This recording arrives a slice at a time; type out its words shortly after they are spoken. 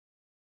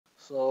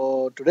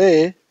So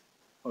today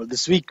or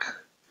this week,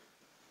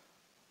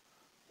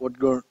 what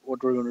we're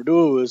going to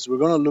do is we're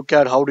going to look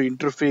at how to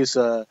interface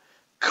a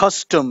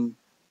custom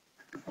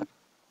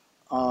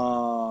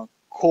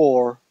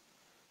core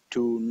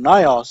to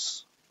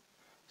NIOS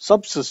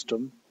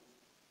subsystem,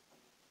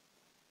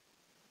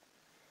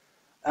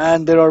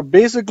 and there are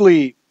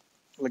basically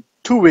like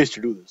two ways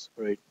to do this,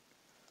 right?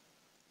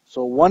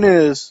 So one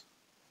is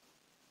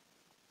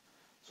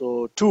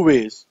two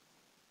ways.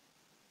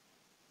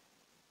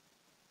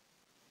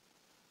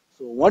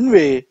 So one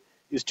way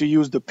is to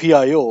use the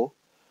PIO.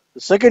 The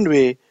second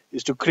way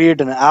is to create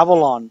an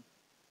Avalon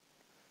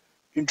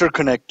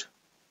interconnect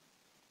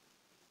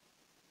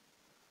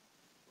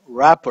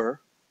wrapper,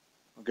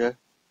 okay?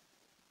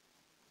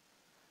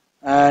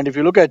 And if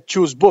you look at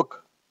choose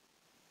book,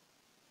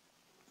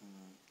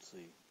 let's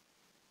see,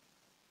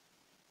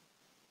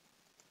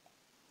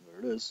 there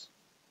it is.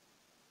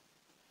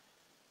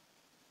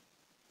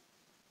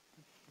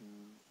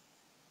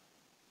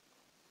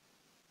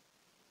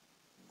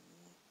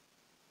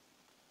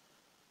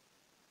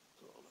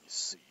 So let me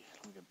see.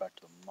 Let me get back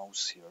to the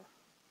mouse here.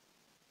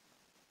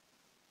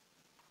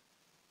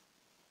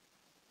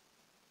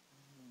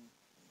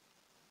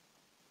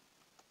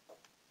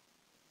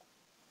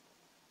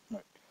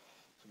 Right.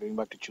 So getting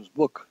back to choose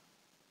book.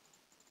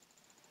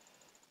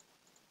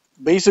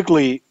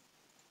 Basically,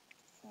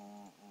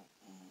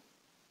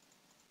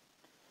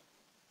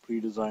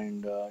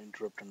 pre-designed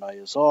interrupt and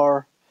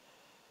ISR.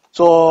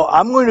 So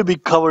I'm going to be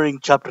covering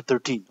chapter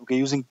 13, okay,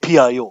 using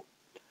PIO.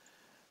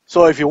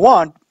 So if you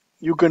want,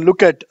 you can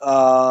look at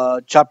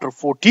chapter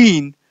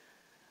 14,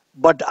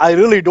 but I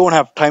really don't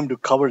have time to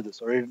cover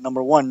this, all right?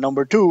 Number one.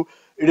 Number two,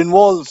 it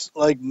involves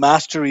like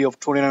mastery of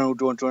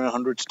 2902 and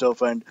 2900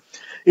 stuff, and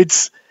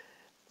it's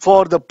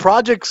for the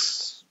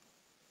projects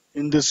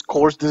in this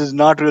course, this is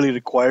not really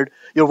required.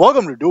 You're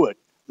welcome to do it.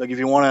 Like if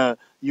you want to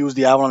use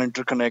the Avalon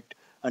interconnect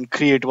and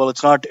create, well,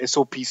 it's not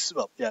SOPC,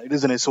 well, yeah, it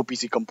is an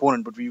SOPC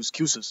component, but we use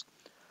QSys.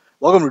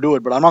 Welcome to do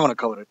it, but I'm not going to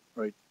cover it,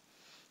 right?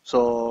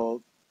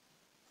 So,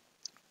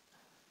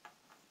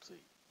 let's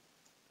see.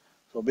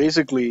 So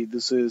basically,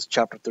 this is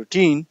chapter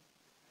 13,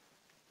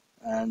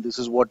 and this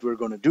is what we're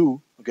going to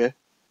do, okay?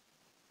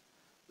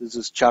 This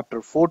is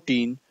chapter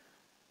 14.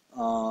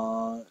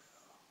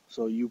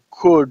 So you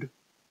could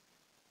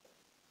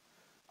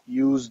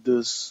use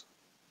this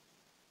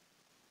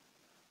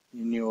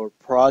in your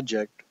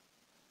project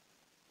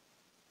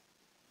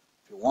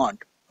if you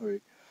want,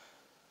 right?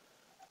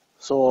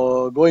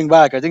 So going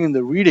back, I think in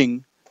the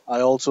reading,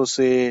 I also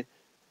say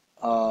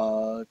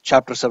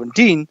chapter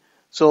 17.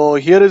 So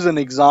here is an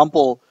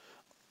example.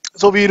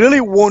 So we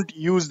really won't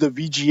use the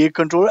VGA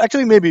controller.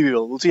 Actually, maybe we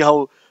will. We'll see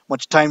how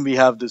much time we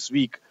have this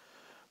week.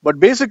 But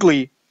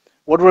basically,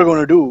 what we're going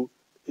to do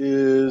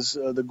is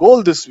the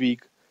goal this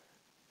week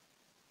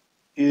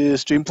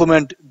is to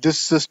implement this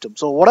system.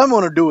 So what I'm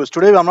going to do is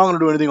today I'm not going to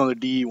do anything on the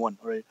DE1.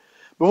 Right?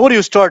 Before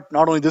you start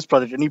not only this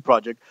project, any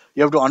project,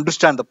 you have to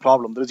understand the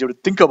problem. That is, you have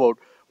to think about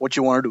what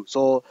you want to do.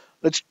 So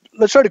let's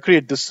try to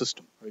create this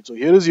system. Right? So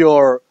here is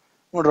your, I'm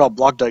going to draw a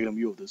block diagram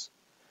view of this.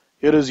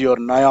 Here is your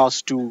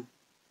NIOS2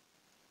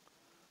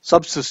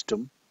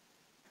 subsystem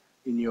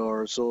in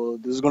your, so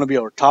this is going to be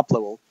our top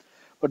level.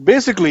 But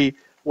basically,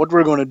 what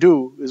we're going to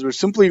do is we're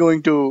simply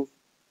going to,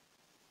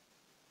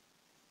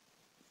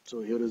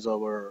 so here is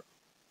our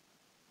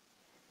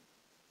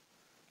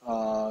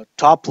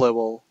top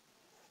level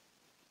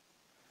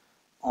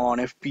on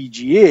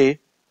FPGA.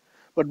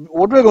 But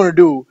what we're going to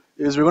do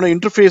is we're going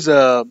to interface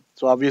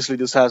so obviously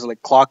this has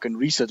like clock and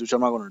resets, which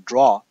I'm not going to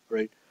draw,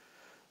 right,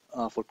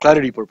 for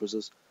clarity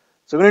purposes.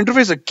 So we're going to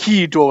interface a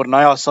key to our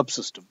NIOS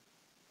subsystem,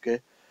 okay?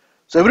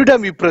 So every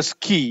time we press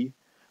key,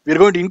 we are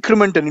going to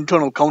increment an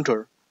internal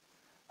counter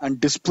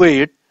and display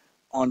it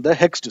on the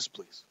hex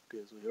displays.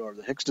 Okay, so here are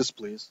the hex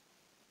displays.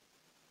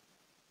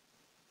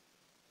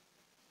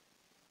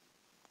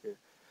 Okay,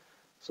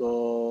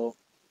 so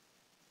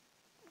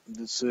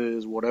this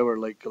is whatever,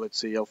 like let's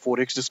say you have 4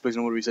 hex displays.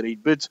 Remember we said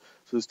 8 bits,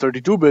 so it's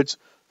 32 bits.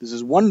 This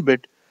is 1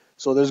 bit.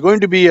 So there's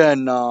going to be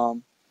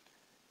an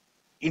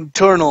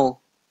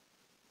internal,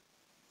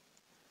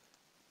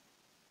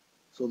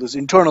 so this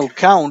internal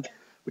count,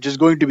 which is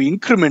going to be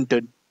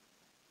incremented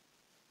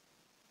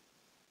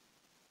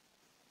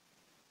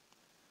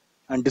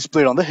and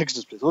displayed on the hex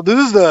display. So this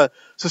is the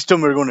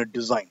system we're going to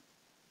design.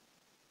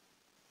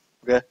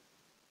 Okay.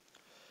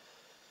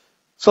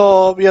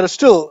 So we are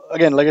still,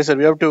 again, like I said,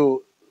 we have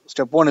to,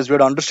 step one is we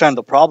have to understand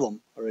the problem,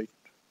 all right,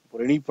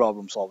 for any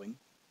problem solving.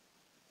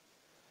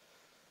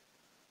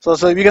 So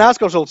we can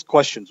ask ourselves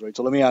questions, right?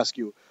 So let me ask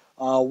you,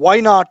 why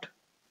not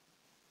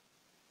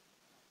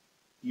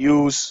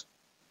use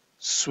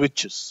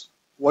switches?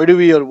 Why are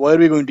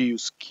we going to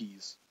use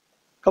keys?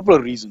 A couple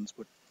of reasons,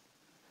 but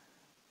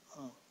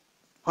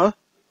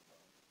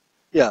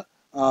yeah,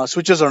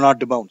 switches are not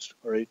debounced,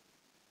 all right,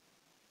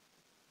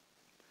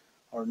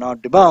 are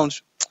not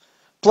debounced.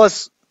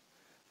 Plus,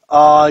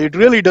 it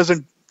really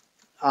doesn't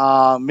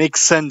make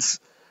sense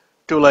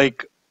to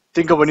like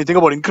when you think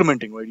about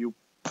incrementing, right? You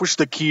push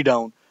the key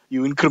down,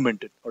 you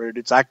increment it, all right?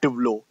 It's active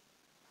low.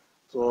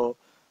 So,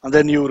 and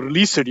then you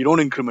release it, you don't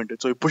increment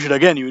it. So you push it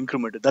again, you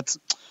increment it.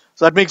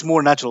 So that makes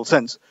more natural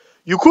sense.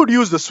 You could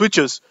use the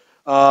switches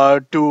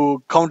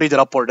to count either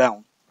up or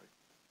down.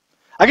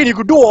 Again, you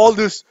could do all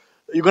this.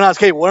 You can ask,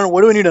 hey, what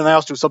do we need an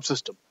NIOS2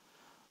 subsystem?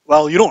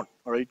 Well, you don't.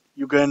 All right,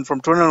 you can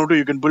from 2902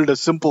 you can build a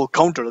simple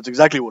counter. That's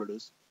exactly what it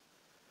is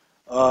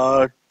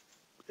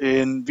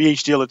in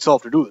VHDL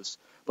itself to do this.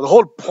 But the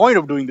whole point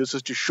of doing this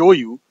is to show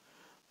you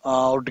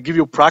or to give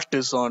you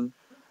practice on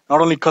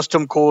not only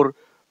custom core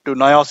to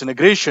NIOS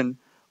integration,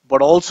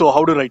 but also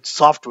how to write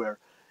software,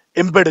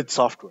 embedded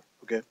software.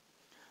 Okay,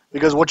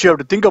 because what you have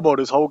to think about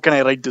is how can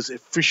I write this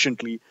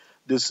efficiently,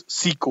 this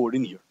C code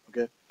in here.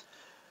 Okay,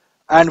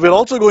 and we're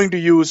also going to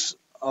use.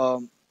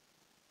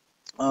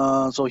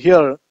 So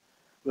here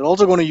we're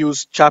also going to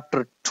use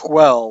chapter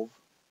 12,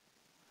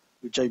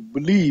 which I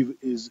believe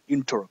is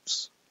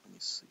interrupts. Let me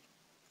see.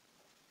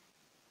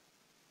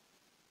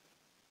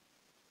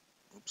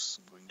 Oops,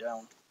 I'm going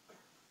down.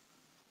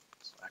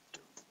 It's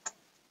active.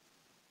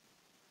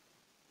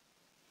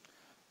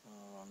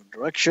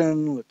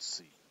 Direction, let's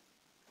see.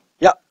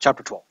 Yeah,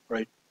 chapter 12,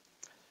 right?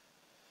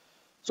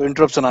 So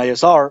interrupts and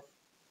ISR.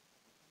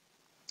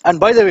 And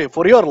by the way,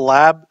 for your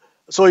lab,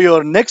 so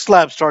your next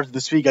lab starts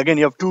this week. Again,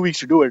 you have 2 weeks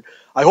to do it.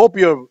 I hope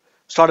you have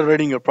started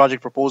writing your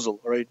project proposal,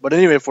 right? But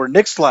anyway, for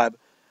next lab,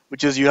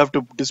 which is you have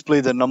to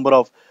display the number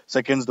of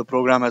seconds the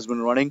program has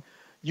been running,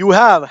 you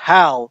have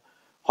HAL,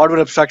 hardware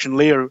abstraction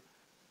layer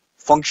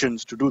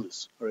functions to do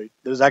this, right?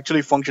 There's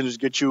actually functions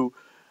that get you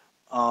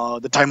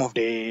the time of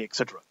day,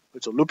 etc.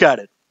 So look at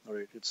it, all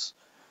right? It's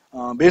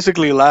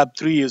basically lab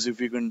 3 is if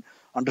you can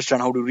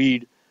understand how to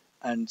read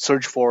and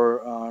search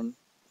through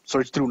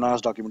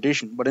NIOS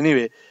documentation. But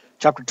anyway,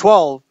 chapter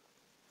 12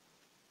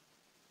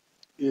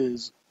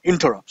 is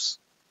interrupts.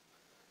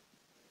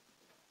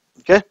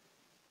 Okay?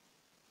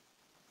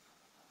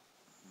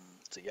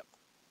 So, yeah.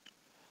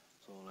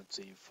 So let's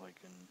see if I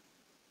can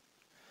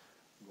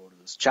go to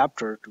this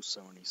chapter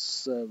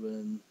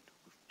 277,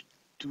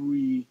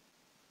 53,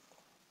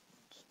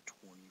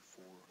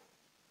 24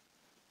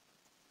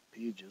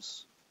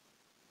 pages.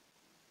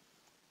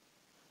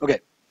 Okay.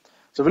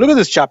 So if we look at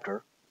this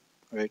chapter,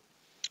 right?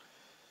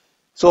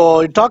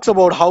 So it talks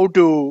about how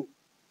to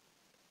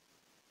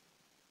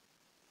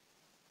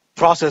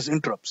process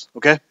interrupts,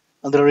 okay?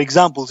 And there are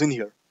examples in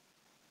here.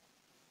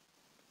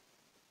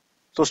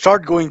 So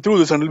start going through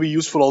this and it'll be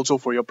useful also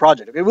for your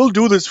project. Okay, we'll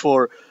do this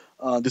for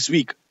this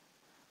week,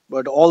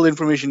 but all the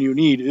information you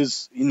need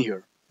is in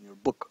here, in your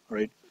book,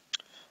 right?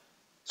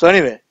 So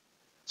anyway,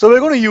 so we're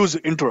going to use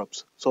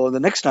interrupts. So the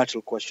next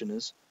natural question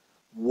is,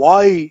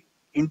 why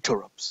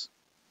interrupts?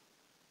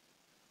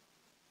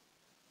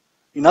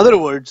 In other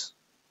words,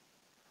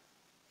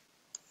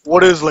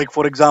 what is, like,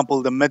 for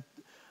example,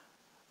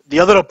 the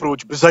other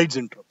approach besides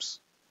interrupts?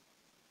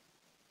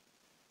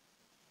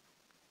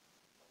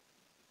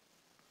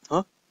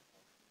 Huh?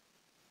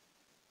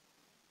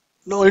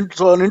 No,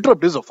 so an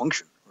interrupt is a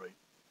function, right?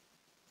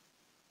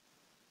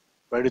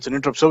 Right, it's an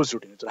interrupt service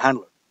routine, it's a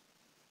handler.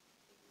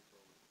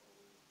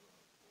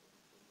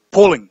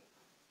 Polling.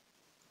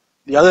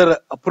 The other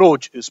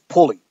approach is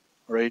polling,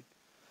 right?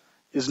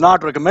 Is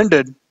not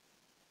recommended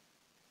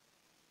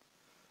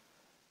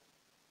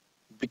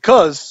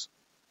because,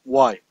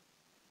 why?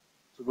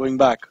 So going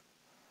back,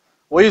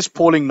 why is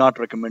polling not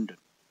recommended?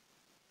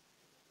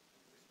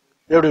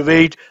 You have to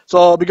wait.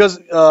 So because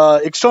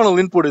external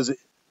input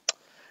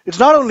it's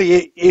not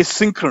only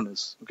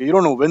asynchronous. Okay, you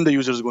don't know when the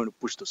user is going to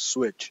push the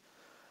switch.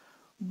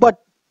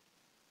 But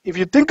if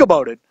you think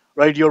about it,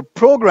 right, your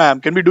program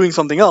can be doing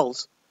something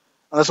else,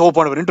 and that's the whole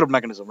point of an interrupt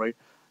mechanism, right?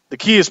 The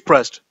key is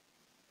pressed.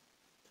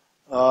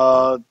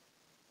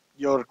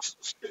 Your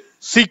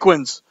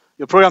sequence,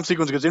 your program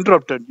sequence gets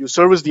interrupted. You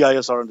service the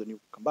ISR, and then you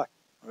come back,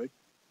 right?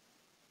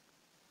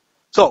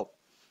 So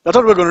that's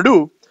what we're going to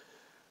do.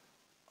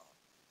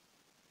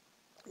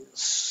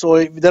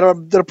 So there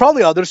are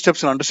probably other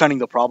steps in understanding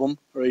the problem,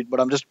 right? But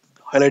I'm just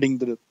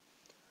highlighting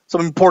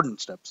some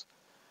important steps.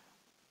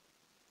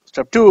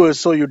 Step 2 is,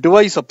 so you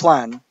devise a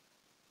plan.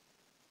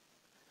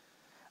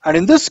 And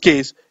in this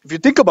case, if you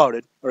think about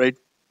it, right,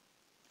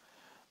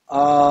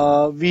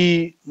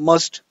 we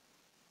must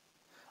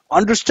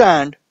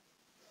understand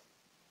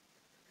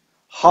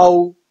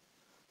how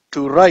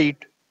to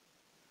write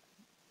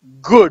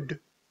good.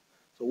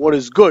 So what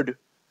is good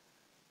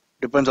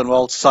depends on,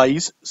 well,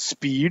 size,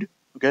 speed,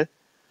 okay,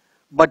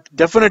 but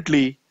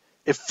definitely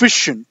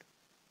efficient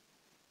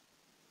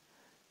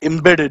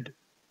embedded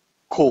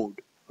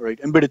code, right?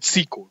 Embedded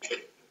C code.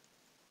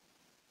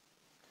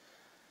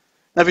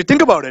 Now, if you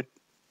think about it,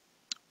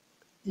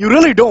 you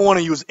really don't want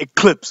to use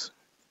Eclipse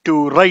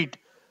to write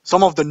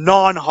some of the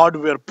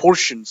non-hardware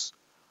portions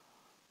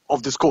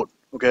of this code,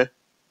 okay?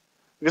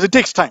 Because it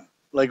takes time,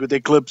 like with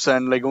Eclipse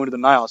and like going to the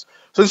NIOS.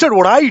 So instead,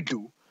 what I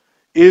do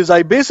is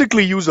I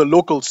basically use a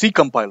local C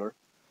compiler,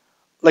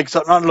 like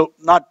I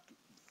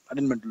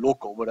didn't mean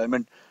local, but I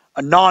meant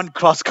a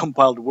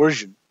non-cross-compiled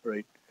version,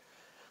 right?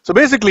 So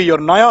basically, your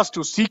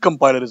NIOS2C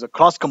compiler is a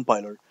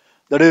cross-compiler.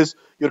 That is,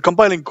 you're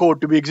compiling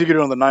code to be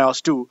executed on the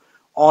NIOS2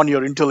 on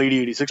your Intel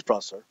 8086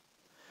 processor.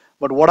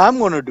 But what I'm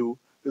going to do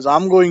is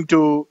I'm going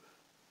to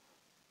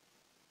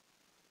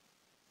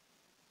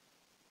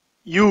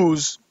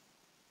use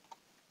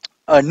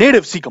a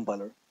native C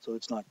compiler. So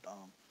it's not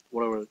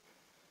whatever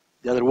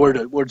the other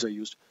words I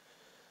used.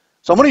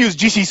 So I'm going to use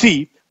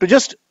GCC to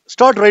just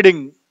start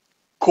writing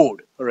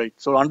code. All right.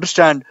 So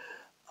understand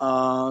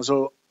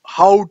so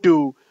how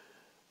to,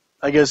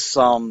 I guess,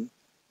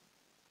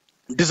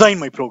 design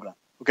my program.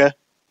 Okay.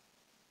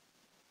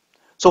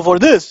 So for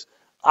this,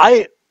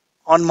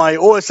 on my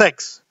OS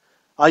X,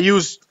 I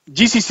use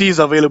GCC is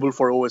available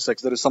for OS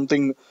X. There is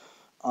something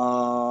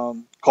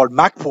called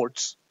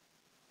MacPorts,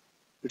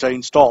 which I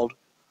installed,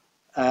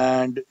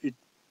 and it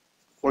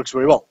works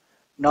very well.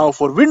 Now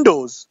for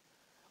Windows,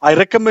 I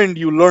recommend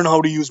you learn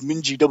how to use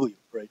MinGW,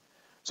 right?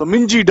 So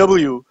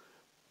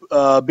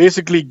MinGW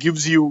basically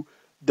gives you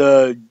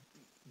the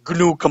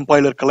GNU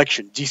compiler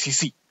collection,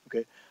 GCC,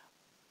 okay?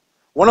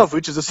 One of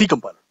which is a C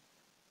compiler.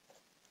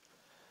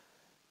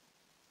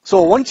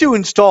 So once you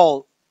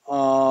install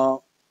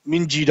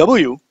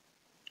MinGW,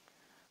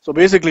 so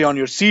basically on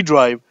your C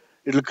drive,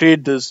 it'll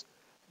create this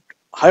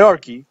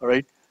hierarchy, all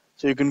right?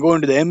 So you can go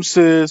into the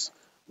MSys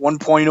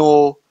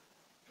 1.0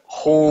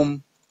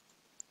 home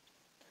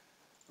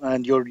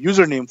and your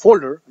username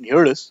folder, and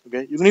here it is,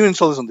 okay? You can even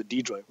install this on the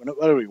D drive,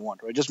 whatever you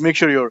want, right? Just make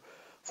sure your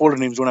folder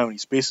names don't have any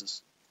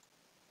spaces.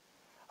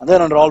 And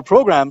then under all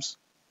programs,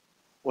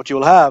 what you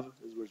will have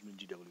is, where's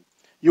MinGW?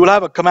 You will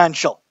have a command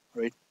shell,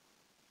 right?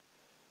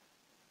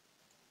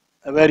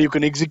 Where you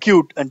can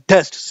execute and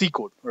test C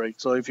code, right?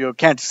 So if you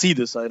can't see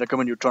this, I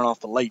recommend you turn off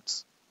the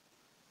lights.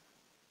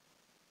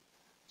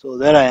 So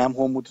there I am,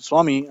 home with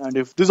Swami, and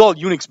if this is all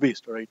Unix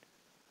based, right?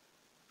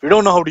 If you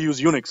don't know how to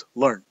use Unix,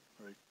 learn,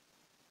 right?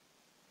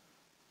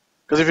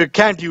 Because if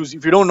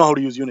you don't know how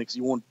to use Unix,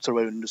 you won't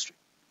survive in industry.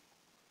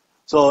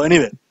 So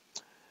anyway,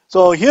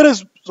 so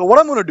what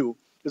I'm going to do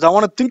is I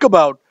want to think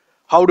about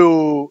I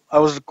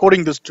was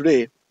recording this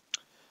today.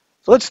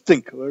 So let's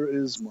think, where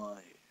is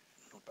my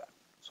notepad?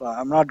 So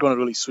I'm not going to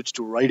really switch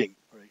to writing,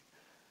 right?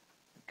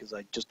 Because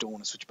I just don't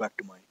want to switch back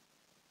to my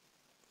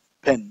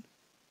pen.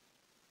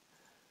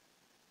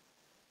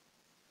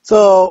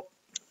 So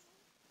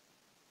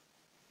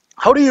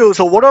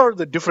what are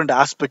the different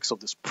aspects of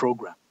this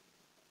program?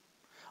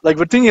 Like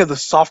we're thinking at the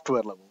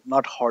software level,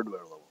 not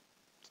hardware level.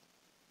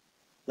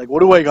 Like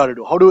what do I got to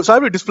do? So I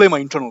have to display my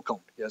internal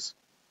count, yes?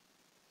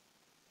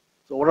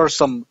 So what are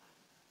some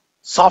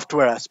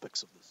software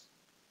aspects of this?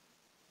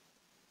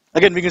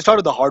 Again, we can start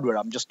with the hardware.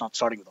 I'm just not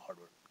starting with the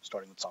hardware,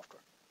 starting with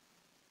software.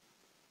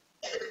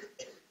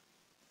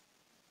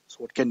 So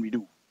what can we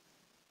do?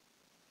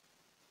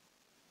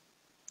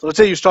 So let's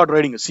say you start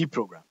writing a C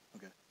program,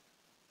 okay,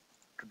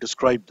 to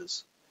describe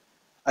this.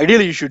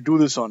 Ideally, you should do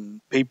this on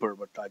paper,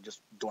 but I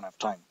just don't have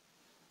time.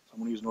 So I'm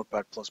going to use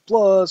Notepad++,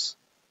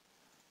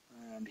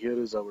 and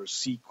here is our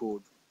C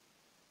code.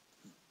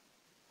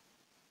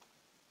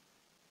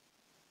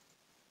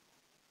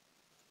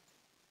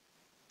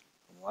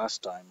 From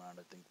last time, and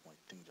I think my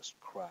thing just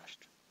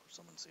crashed for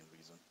some insane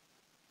reason.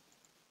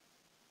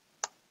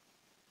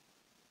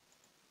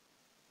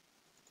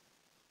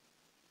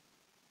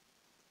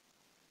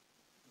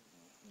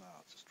 No,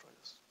 let's just try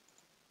this.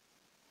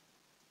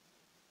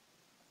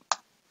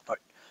 All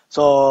right.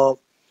 So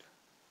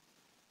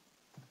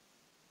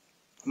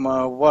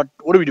what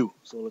do we do?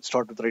 So let's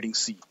start with writing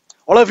C.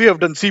 All of you have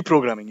done C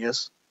programming,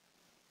 yes?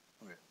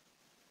 Okay.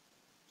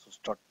 So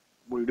start.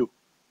 What do you do?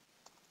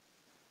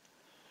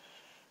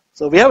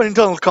 So we have an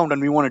internal count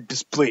and we want to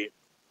display it.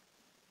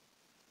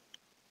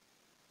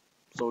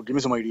 So give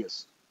me some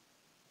ideas.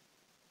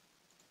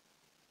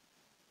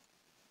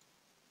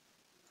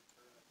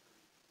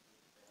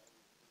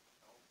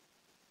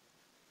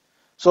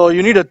 So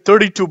you need a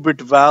 32-bit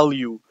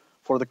value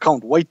for the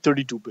count. Why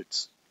 32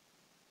 bits?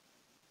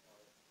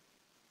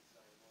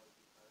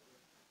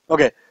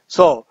 Okay,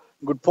 so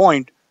good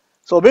point.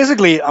 So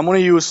basically, I'm going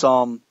to use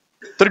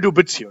 32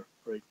 bits here,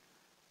 right?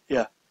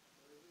 Yeah.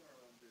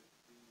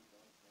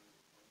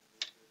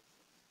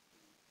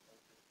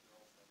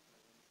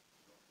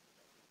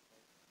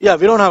 Yeah,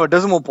 we don't have a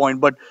decimal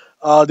point, but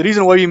the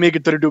reason why we make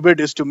it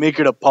 32-bit is to make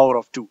it a power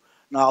of 2.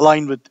 Now,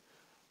 aligned with,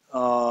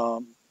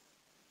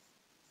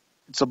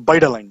 it's a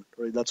byte alignment,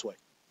 right? That's why.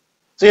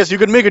 So yes, you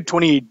can make it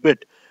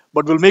 28-bit,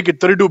 but we'll make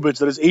it 32 bits.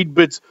 There is 8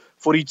 bits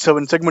for each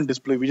 7-segment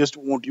display. We just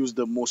won't use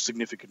the most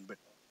significant bit.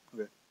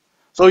 Okay.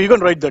 So you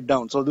can write that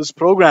down. So this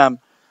program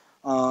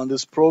will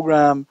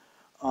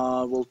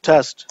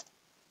test.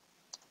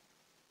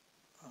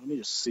 Let me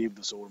just save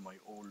this over my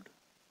old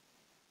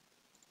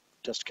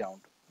test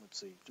count. Let's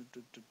see.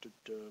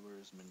 Where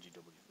is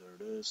MinGW? There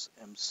it is.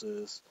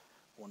 MSys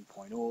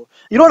 1.0.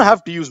 You don't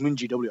have to use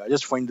MinGW. I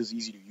just find this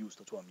easy to use.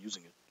 That's why I'm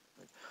using it.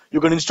 Right?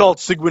 You can install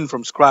Cygwin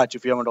from scratch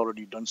if you haven't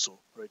already done so.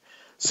 Right?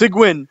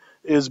 Cygwin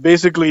is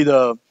basically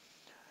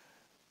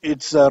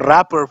it's a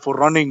wrapper for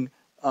running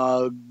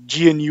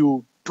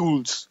GNU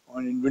tools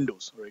in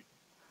Windows. Right?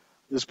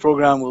 This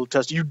program will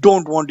test. You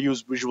don't want to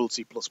use Visual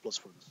C++ for this.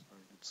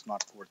 Right? It's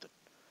not worth it.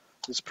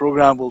 This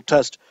program will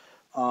test,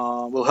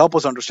 will help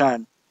us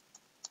understand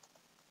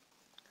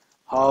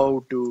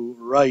how to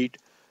write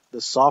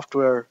the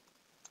software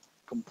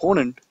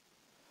component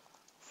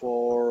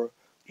for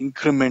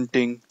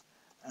incrementing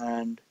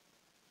an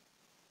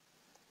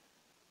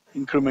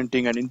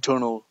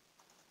internal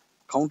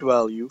count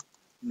value.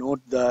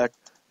 Note that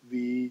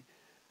we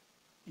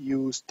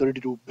use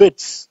 32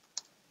 bits.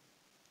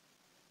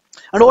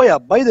 And oh yeah,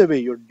 by the way,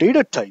 your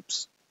data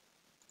types,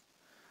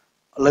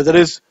 like that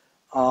is,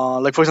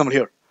 like for example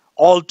here,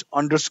 alt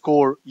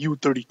underscore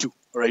U32,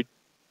 right?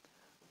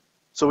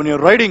 So when you're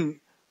writing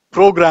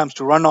programs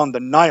to run on the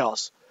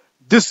NIOS,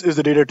 this is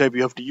the data type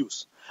you have to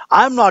use.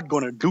 I'm not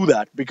going to do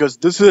that because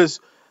this is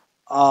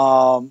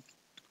um,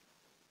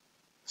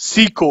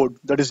 C code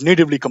that is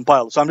natively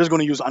compiled. So I'm just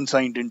going to use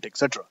unsigned int,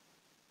 etc.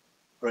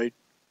 Right?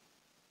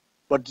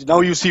 But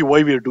now you see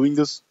why we are doing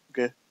this.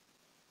 Okay,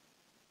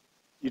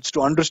 it's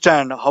to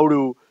understand how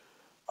to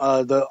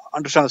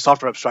understand the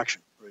software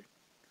abstraction. Right?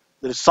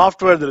 There is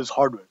software, there is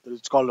hardware.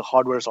 It's called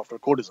hardware-software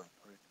co-design,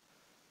 right?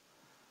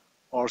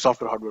 Or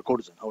software-hardware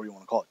co-design, however you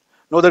want to call it.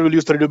 Note that we'll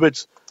use 32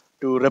 bits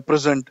to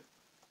represent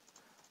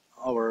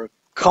our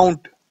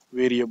count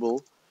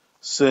variable,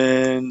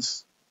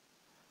 since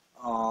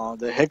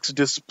the hex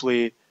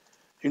display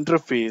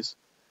interface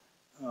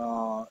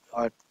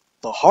at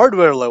the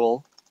hardware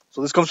level,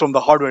 so this comes from the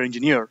hardware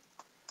engineer,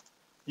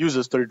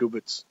 uses 32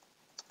 bits.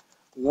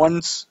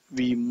 Once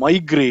we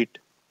migrate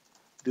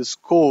this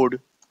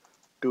code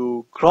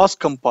to cross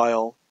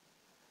compile,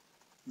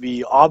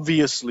 we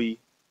obviously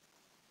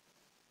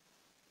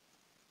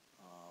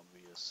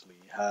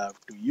have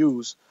to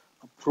use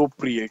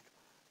appropriate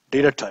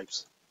data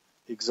types.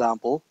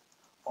 Example,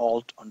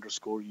 alt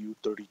underscore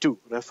U32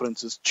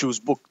 references choose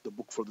book, the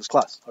book for this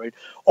class. All right,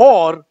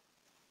 or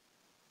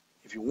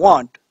if you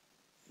want,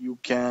 you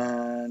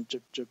can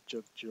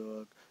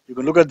you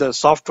can look at the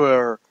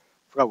software. I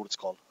forgot what it's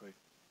called. Right,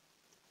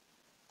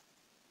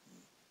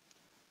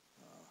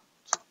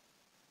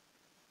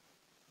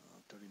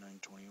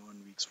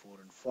 3921 weeks 4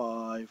 and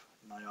 5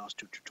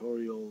 NIOS2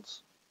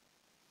 tutorials.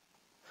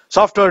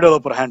 Software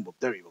Developer Handbook.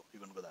 There you go. You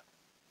can look at that.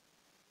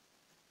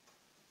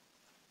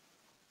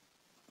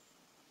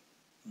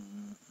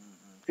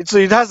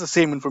 It has the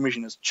same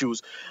information as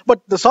choose,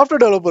 but the Software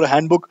Developer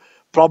Handbook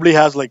probably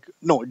has it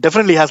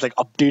definitely has like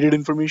updated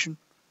information.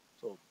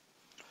 So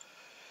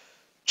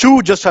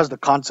Chew just has the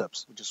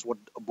concepts, which is what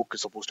a book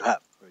is supposed to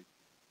have. Right?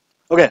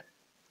 Okay.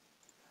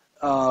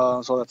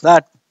 So that's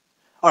that.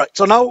 All right.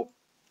 So now,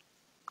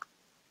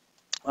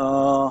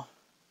 so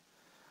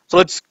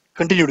let's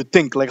continue to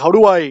think. Like, how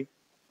do I?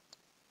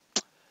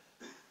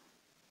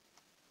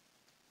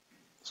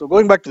 So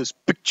going back to this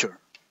picture.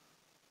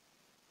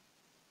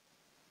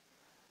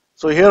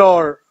 So here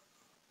are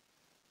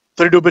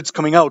 32 bits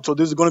coming out. So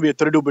this is going to be a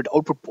 32-bit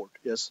output port.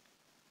 Yes.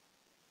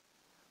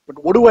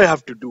 But what do I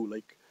have to do?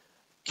 Like,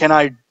 can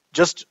I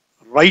just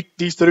write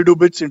these 32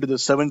 bits into the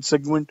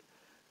 7-segment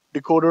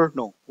decoder?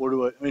 No. What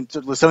do I mean?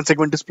 The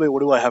 7-segment display.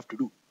 What do I have to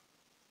do?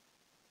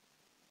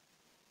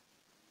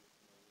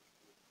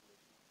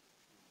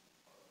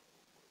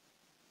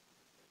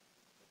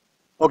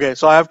 Okay,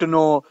 so I have to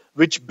know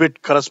which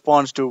bit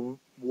corresponds to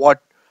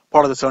what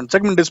part of the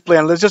 7-segment display,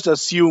 and let's just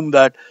assume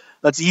that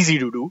that's easy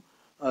to do.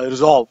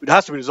 Resolve. It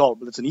has to be resolved,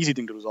 but it's an easy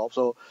thing to resolve.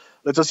 So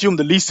let's assume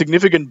the least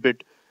significant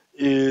bit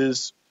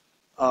is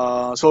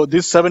so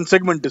this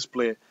 7-segment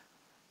display.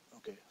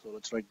 Okay, so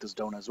let's write this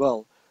down as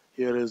well.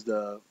 Here is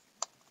the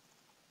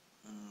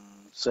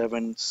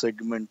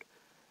 7-segment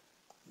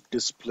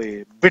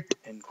display bit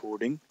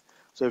encoding.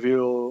 So if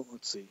you,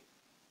 let's see.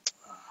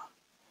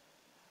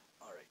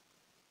 All right.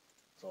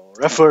 So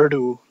refer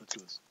to, let's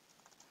do this,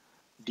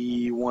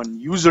 D1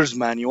 user's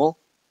manual.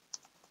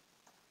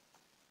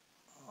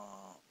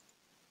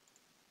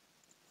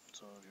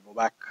 So if you go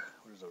back,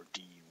 where's our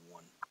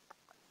D1?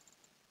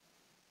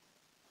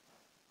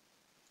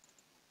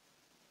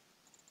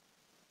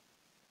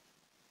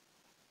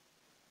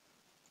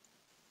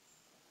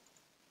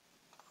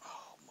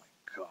 Oh my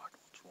God,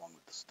 what's wrong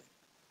with this thing?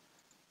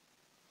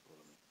 So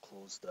let me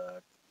close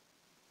that.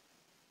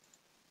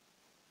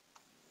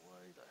 Why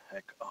the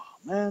heck? Oh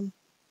man,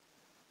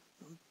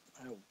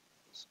 I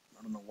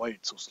don't know why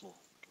it's so slow.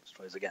 Let's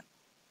try this again.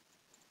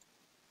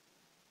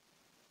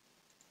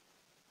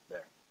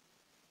 There.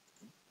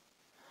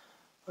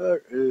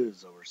 Where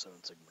is our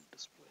 7-segment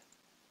display?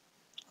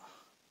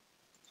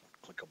 It's not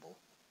clickable.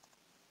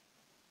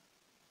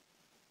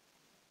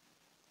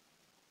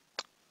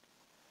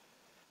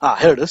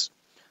 Here it is.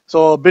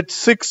 So bit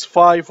 6,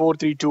 5, 4,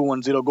 3, 2,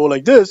 1, 0 go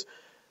like this.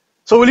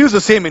 So we'll use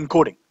the same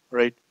encoding,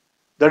 right?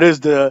 That is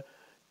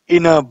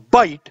in a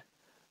byte,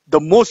 the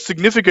most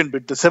significant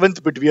bit, the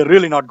 7th bit, we are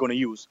really not going to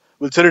use.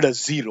 We'll set it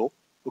as 0,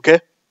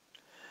 okay?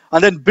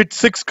 And then bit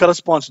 6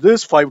 corresponds to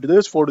this, 5 to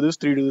this, 4 to this,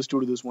 3 to this,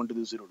 2 to this, 1 to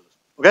this, 0 to this,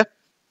 okay?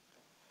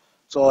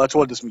 So that's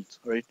what this means,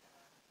 right?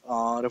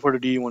 Refer to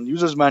D1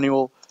 user's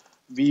manual.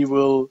 We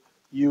will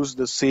use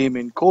the same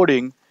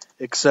encoding,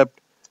 except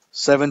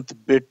 7th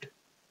bit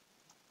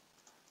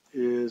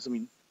is,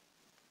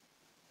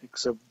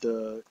 except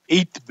the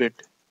 8th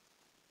bit,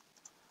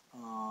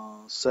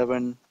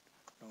 7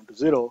 down to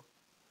 0,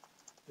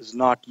 is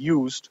not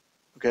used,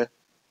 okay,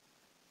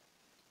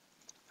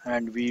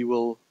 and we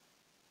will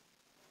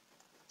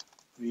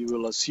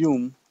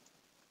assume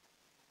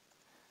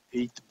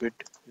 8th bit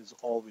is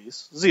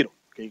always 0.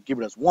 Okay, keep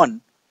it as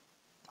 1.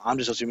 I'm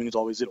just assuming it's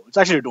always 0. It's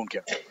actually I don't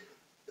care.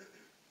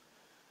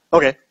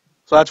 Okay,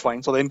 so that's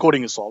fine. So the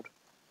encoding is solved.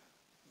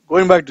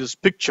 Going back to this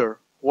picture,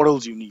 what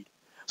else you need?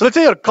 So let's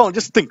say your count,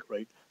 just think,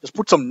 right? Just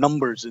put some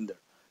numbers in there.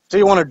 Say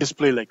you want to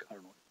display like, I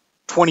don't know,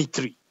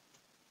 23.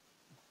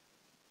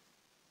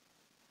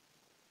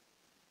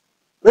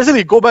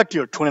 Basically, go back to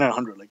your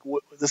 2900. Like,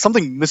 there's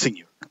something missing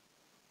here.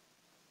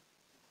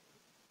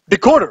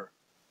 Decoder.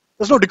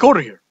 There's no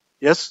decoder here.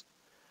 Yes?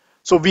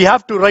 So we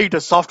have to write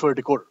a software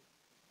decoder.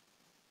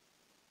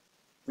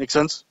 Make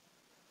sense?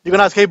 You can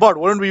ask, hey Bart,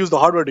 why don't we use the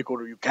hardware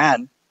decoder? You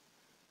can.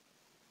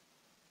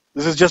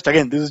 This is just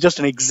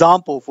an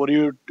example for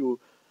you to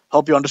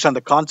help you understand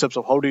the concepts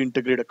of how to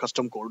integrate a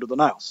custom core to the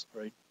NIOS,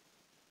 right?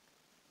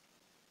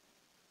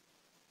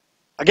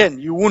 Again,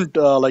 you wouldn't,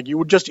 you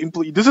would just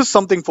implement, this is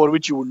something for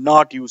which you would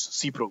not use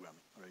C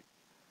programming, right?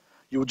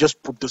 You would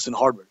just put this in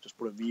hardware, just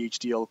put a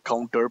VHDL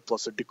counter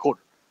plus a decoder.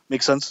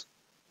 Make sense?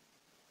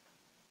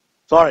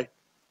 So, all right.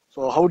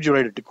 So how would you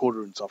write a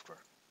decoder in software?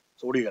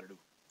 So what do you got to do?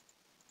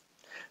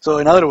 So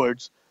in other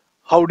words,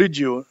 how did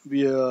you,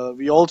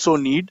 we also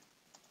need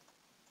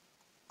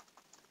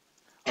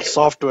a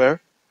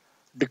software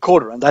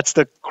decoder, and that's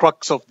the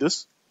crux of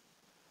this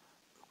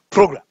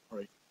program,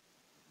 right?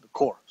 The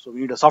core. So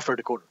we need a software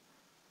decoder.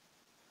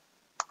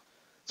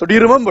 So do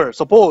you remember,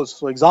 suppose,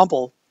 so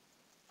example,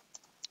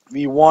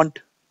 we want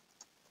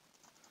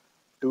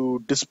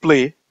to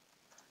display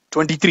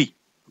 23,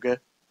 okay?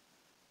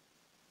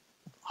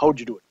 How would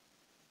you do it?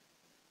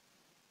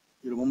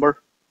 You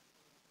remember?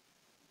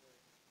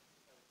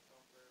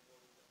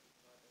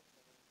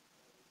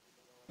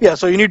 Yeah,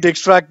 so you need to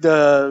extract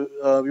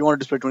the, we want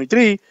to display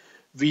 23,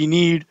 we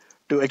need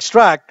to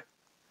extract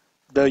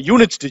the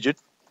units digit,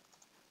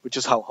 which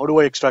is how? How do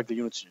I extract the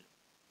units digit?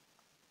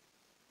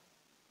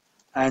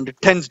 And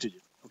tens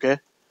digit, okay?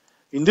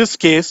 In this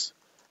case,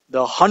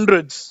 the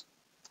hundreds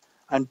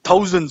and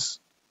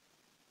thousands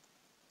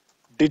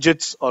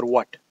digits are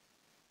what?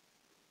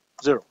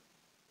 0,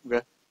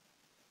 okay?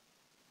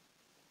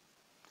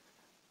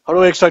 How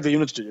do I extract the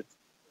units digit?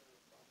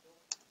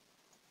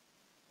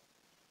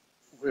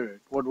 Wait,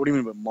 what do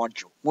you mean by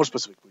module? More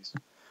specific, please.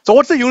 So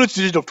what's the units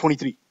digit of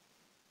 23?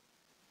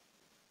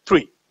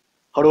 3.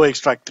 How do I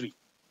extract 3?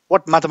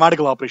 What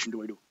mathematical operation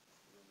do I do?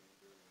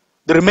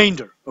 The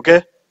remainder,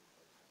 okay?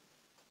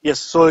 Yes,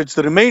 so it's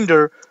the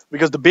remainder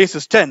because the base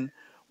is 10.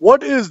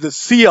 What is the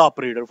C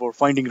operator for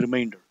finding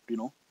remainder? Do you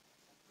know?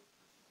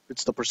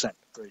 It's the percent,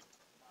 right?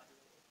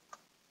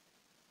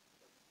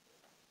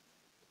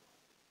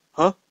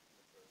 Huh?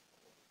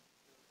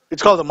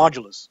 It's called the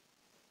modulus,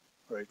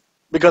 right?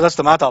 Because that's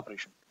the math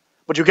operation.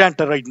 But you can't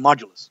write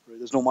modulus, right?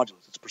 There's no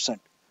modulus, it's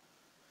percent.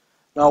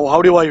 Now,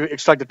 how do I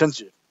extract the tens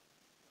digit?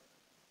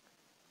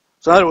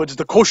 So in other words, it's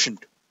the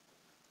quotient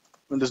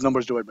when this number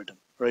is divided by 10,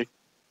 right?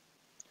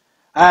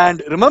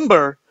 And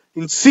remember,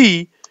 in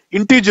C,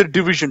 integer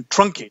division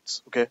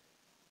truncates, okay?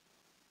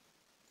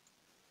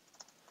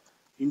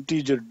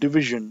 Integer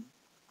division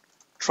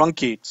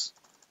truncates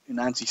in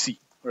ANSI C,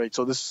 right?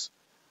 So this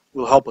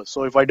will help us.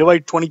 So if I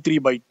divide 23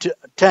 by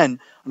 10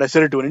 and I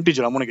set it to an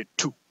integer, I'm going to get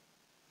 2.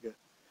 Okay?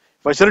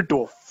 If I set it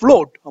to a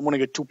float, I'm going to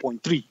get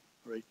 2.3,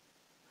 right?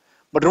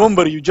 But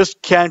remember, you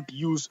just can't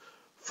use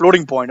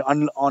floating point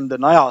on the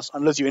NIOS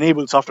unless you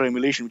enable software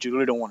emulation, which you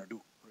really don't want to do.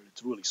 Right?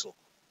 It's really slow.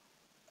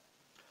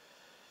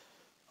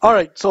 All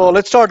right, so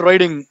let's start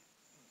writing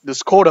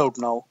this code out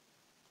now.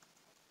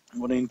 I'm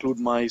going to include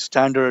my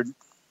standard.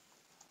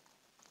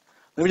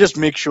 Let me just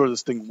make sure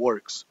this thing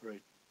works,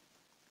 right?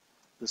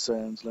 This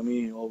ends. Let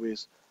me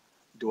always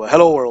do a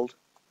hello world.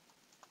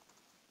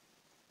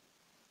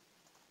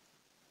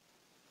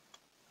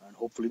 And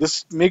hopefully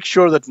this makes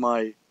sure that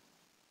my,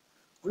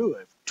 where do I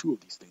have 2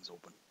 of these things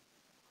open?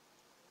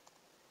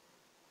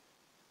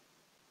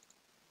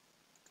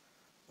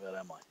 Where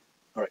am I?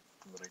 All right,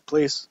 in the right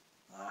place.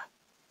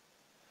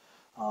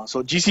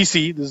 So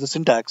GCC, this is the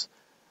syntax,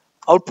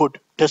 output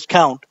test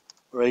count,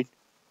 right?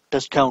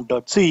 Test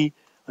count.c,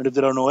 and if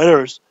there are no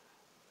errors,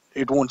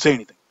 it won't say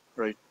anything,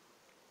 right?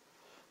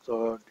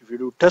 So if you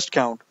do test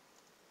count,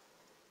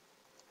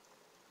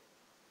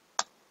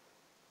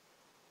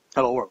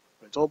 hello world,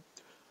 right? So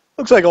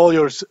looks like all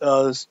your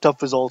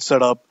stuff is all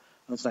set up,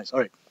 and it's nice.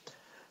 All right.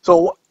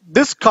 So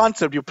this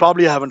concept you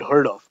probably haven't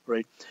heard of,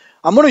 right?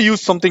 I'm going to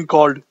use something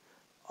called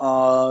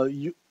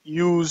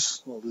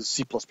this is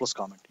C++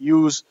 comment.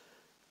 Use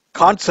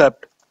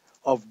concept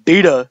of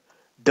data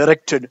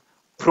directed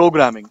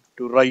programming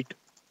to write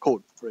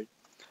code, right?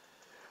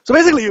 So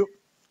basically,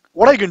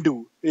 what I can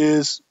do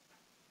is,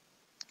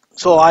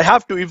 so I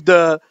have to, if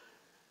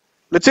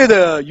let's say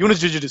the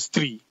units digit is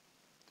 3,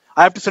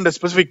 I have to send a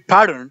specific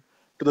pattern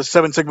to the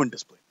 7-segment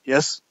display.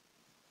 Yes?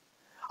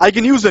 I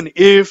can use an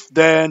if,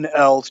 then,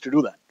 else to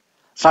do that.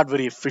 It's not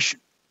very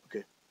efficient,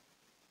 okay?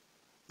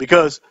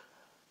 Because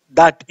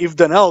that if,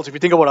 then, else, if you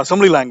think about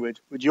assembly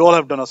language, which you all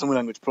have done assembly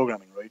language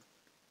programming, right?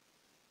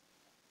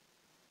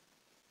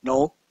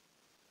 No.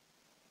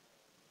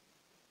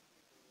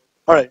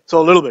 All right,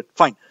 so a little bit,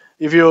 fine.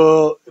 If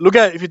you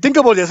think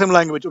about the assembly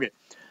language, okay,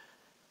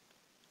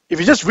 if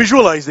you just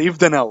visualize the if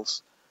then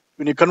else,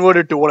 when you convert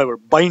it to whatever,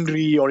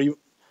 binary or even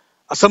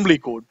assembly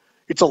code,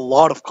 it's a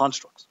lot of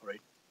constructs,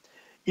 right?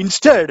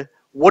 Instead,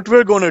 what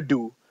we're going to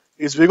do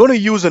is we're going to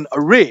use an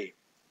array.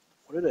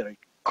 What did I write?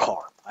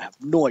 Car. I have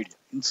no idea.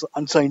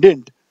 Unsigned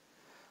int.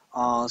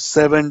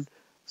 7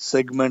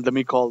 segment, let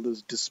me call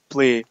this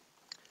display.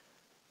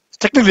 It's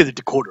technically the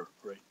decoder,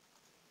 right?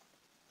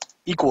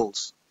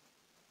 Equals.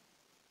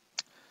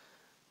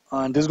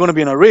 And there's going to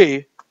be an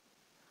array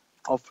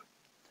of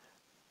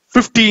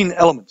 15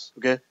 elements,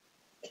 okay?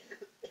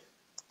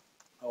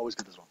 I always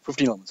get this wrong.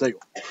 15 elements, there you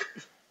go.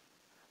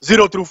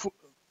 0 through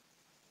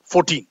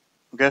 14,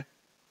 okay?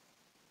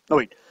 No,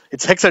 wait,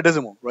 it's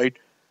hexadecimal, right?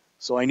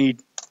 So I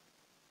need,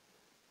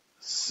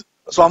 so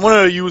I'm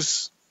going to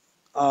use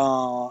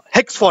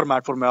hex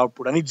format for my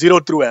output. I need 0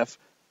 through F,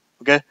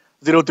 okay?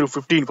 0 through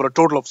 15 for a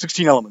total of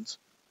 16 elements.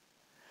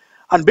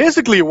 And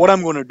basically what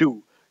I'm going to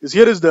do is,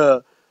 here is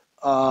the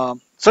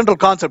central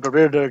concept of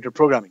data-directed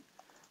programming.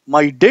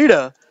 My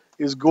data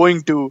is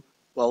going to,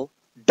 well,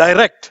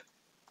 direct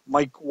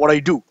what I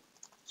do.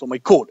 So my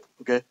code,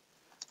 okay?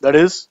 That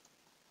is,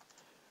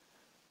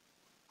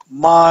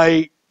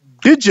 my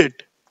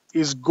digit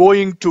is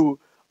going to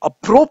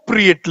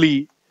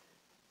appropriately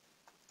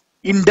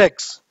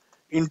index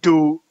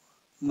into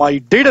my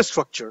data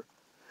structure.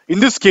 In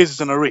this case,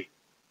 it's an array,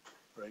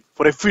 right?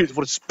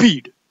 For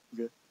speed.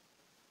 Okay?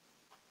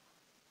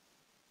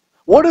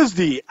 What is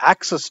the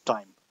access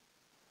time?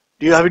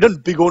 Have you done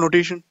big O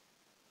notation?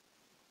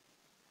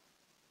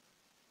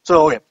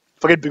 So okay,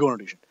 forget big O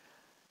notation.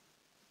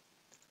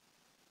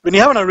 When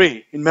you have an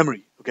array in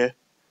memory, okay,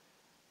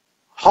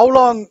 how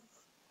long,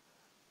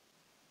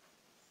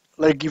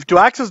 like if to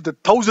access the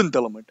 1000th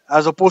element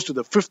as opposed to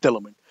the 5th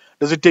element,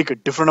 does it take a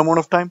different amount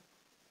of time?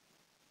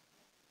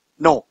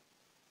 No.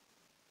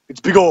 It's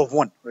big O of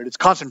 1, right? It's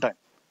constant time.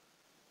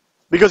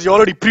 Because you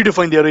already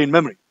predefined the array in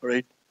memory,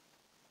 right?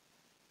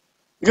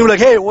 You can be like,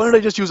 hey, why don't I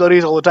just use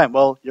arrays all the time?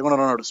 Well, you're going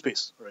to run out of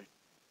space, right?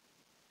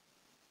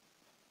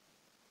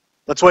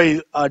 That's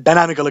why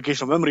dynamic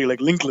allocation of memory,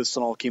 like linked lists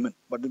and all, came in.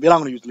 But we're not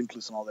going to use linked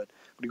lists and all that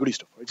goody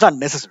stuff. Right? It's not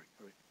necessary.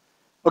 Right?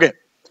 Okay.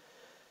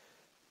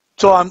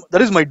 So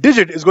that is, my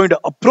digit is going to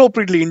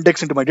appropriately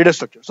index into my data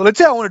structure. So let's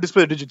say I want to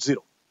display the digit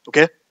 0.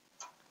 Okay.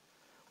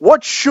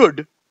 What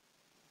should,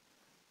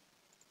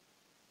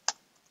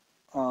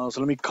 so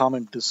let me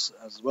comment this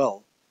as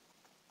well.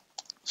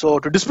 So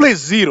to display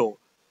 0,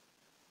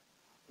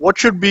 what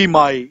should be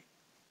my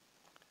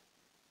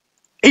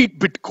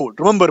 8-bit code?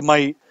 Remember,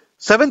 my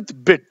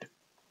 7th bit,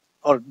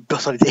 or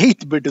sorry, the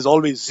 8th bit is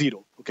always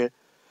 0. Okay.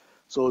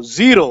 So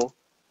 0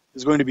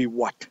 is going to be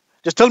what?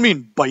 Just tell me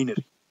in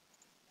binary.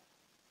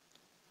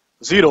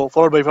 0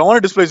 followed by, if I want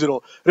to display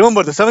 0,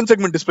 remember the 7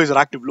 segment displays are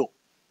active low.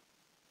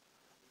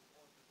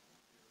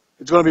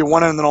 It's going to be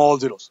 1 and then all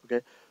zeros.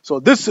 Okay. So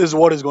this is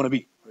what is going to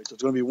be. Right? So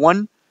it's going to be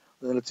 1.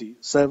 Then let's see,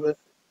 7,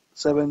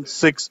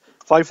 6,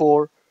 5,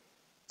 4,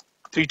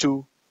 3,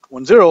 2,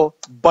 1, 0,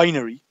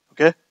 binary.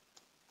 Okay.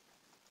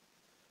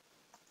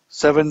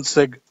 7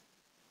 seg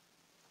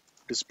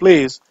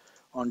displays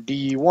on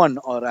DE1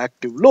 are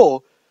active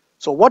low.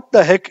 So what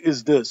the heck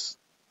is this?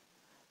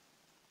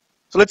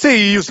 So let's say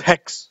you use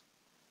hex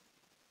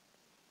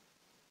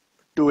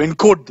to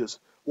encode this.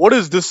 What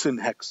is this in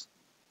hex?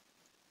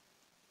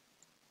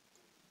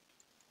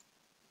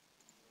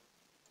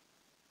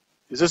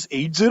 Is this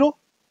 80?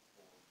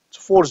 It's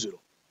 40.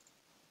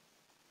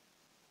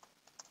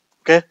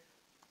 Okay.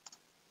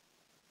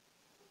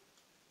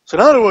 So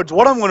in other words,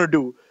 what I'm going to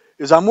do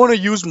is I'm going to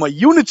use my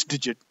units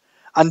digit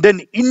and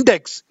then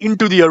index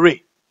into the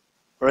array,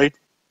 right?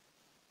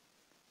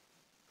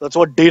 That's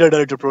what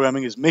data-directed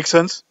programming is. Makes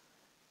sense?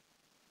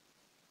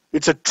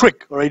 It's a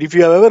trick, right? If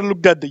you have ever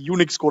looked at the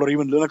Unix code or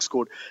even Linux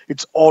code,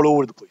 it's all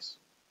over the place.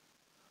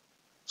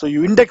 So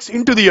you index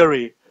into the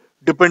array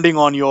depending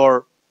on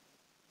your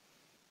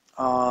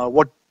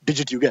what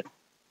digit you get.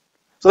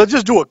 So let's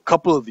just do a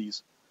couple of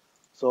these.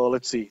 So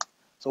let's see.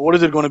 So what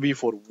is it going to be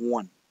for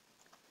 1?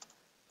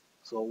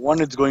 So 1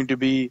 is going to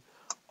be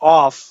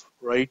off,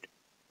 right?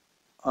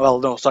 Well,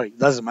 no, sorry, that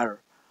doesn't matter.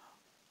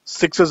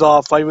 6 is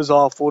off, 5 is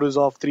off, 4 is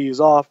off, 3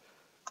 is off,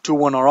 2,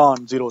 1 are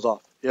on, 0 is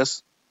off.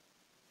 Yes?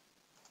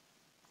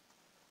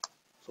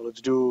 So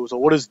let's do, so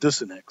what is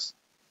this in hex?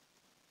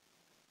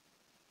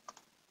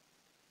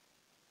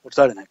 What's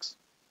that in hex?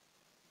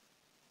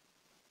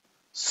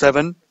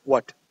 7,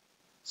 what?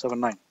 7,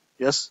 9.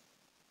 Yes?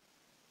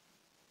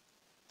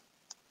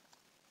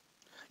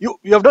 You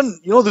have done,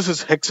 you know this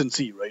is hex in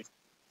C, right?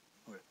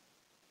 Okay.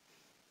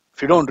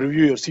 If you don't,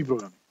 review your C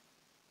programming.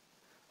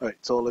 Alright,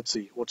 so let's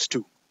see, what's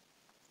 2?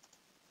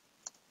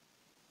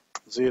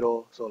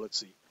 0, so let's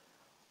see.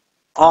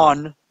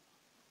 On,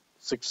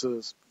 6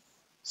 is,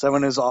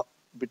 7 is off,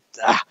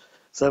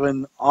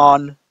 7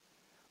 on,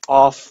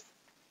 off,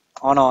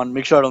 on,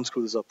 make sure I don't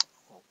screw this up.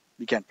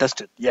 We can't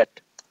test it yet.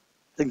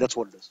 I think that's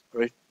what it is,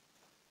 right?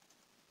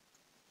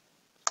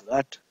 So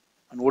that,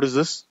 and what is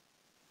this?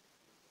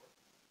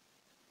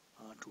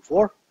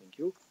 4. Thank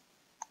you.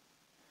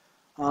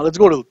 Let's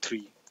go to 3.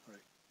 All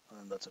right.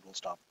 And that's it. We'll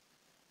stop.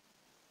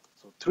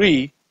 So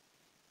 3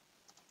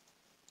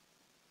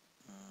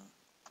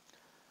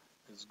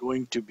 is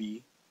going to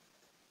be,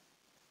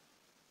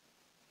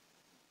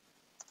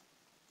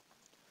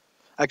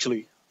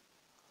 actually,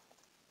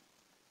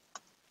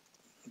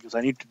 because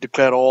I need to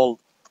declare all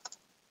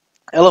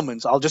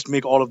elements, I'll just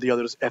make all of the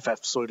others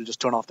FF, so it'll just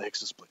turn off the hex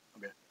display.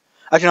 Okay.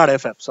 Actually,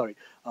 not FF, sorry.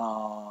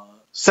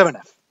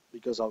 7F,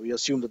 because we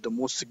assume that the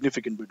most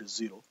significant bit is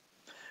 0.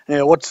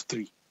 Anyway, what's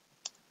 3?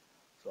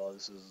 So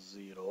this is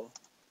 0.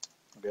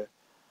 Okay.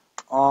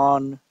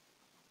 On,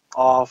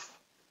 off,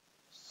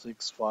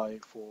 6,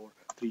 5, 4,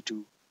 3,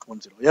 2,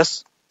 1, 0.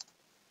 Yes?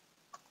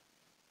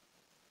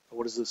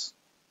 What is this?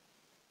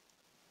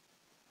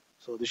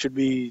 So this should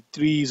be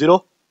 3,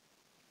 0.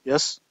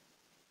 Yes?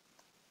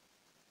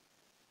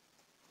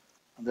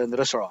 And then the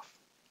rest are off.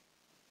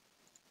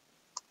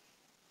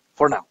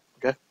 For now.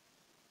 Okay?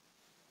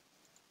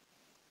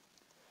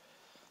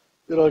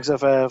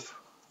 0xff.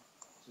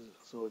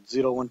 So it's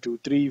 0, 1, 2,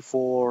 3,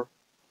 4,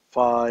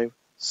 5,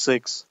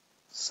 6,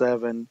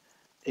 7,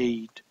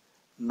 8,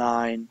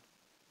 9,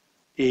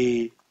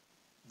 A,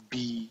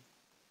 B,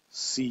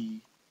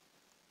 C,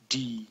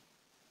 D,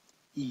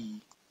 E,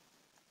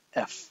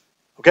 F.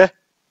 Okay?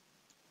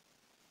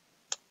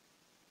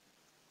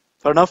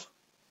 Fair enough?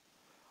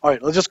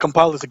 Alright, let's just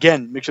compile this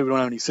again, make sure we don't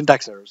have any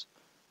syntax errors.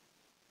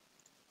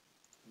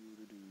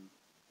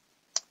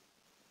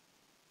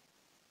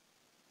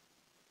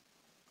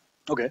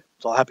 Okay,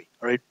 it's all happy,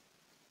 alright?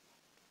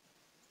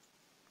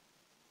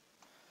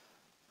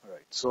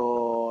 Alright,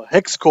 so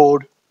hex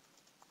code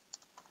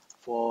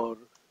for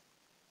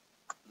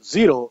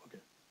 0, okay.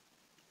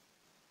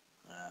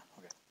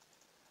 Okay.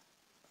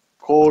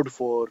 Code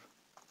for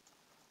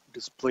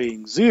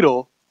displaying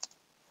 0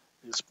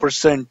 is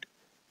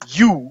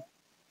 %u,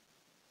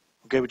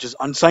 okay, which is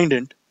unsigned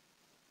int,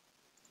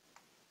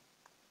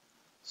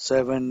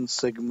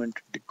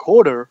 7-segment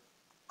decoder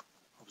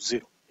of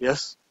 0.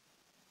 Yes?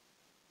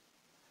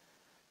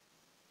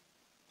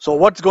 So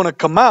what's going to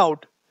come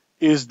out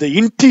is the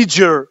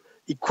integer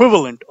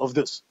equivalent of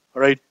this.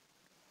 All right.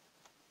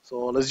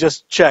 So let's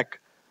just check.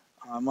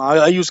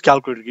 I use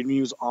calculator. Let me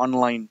use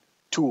online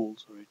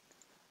tools. Right.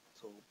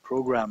 So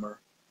programmer.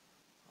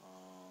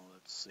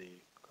 Let's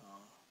see.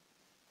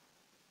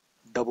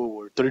 Double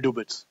word. 32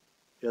 bits.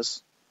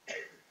 Yes.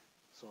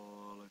 So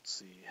let's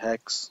see.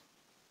 Hex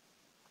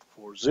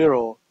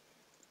 40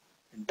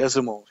 in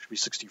decimal should be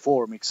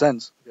 64. Makes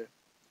sense. Okay.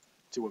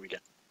 Let's see what we get.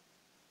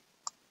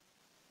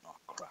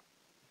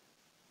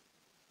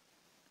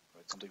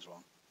 Something's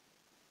wrong.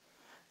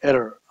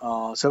 Error.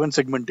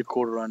 7-segment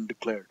decoder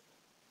undeclared.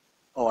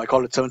 Oh, I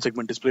call it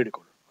 7-segment display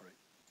decoder. All right.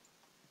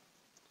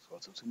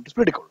 So 7-segment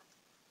display decoder.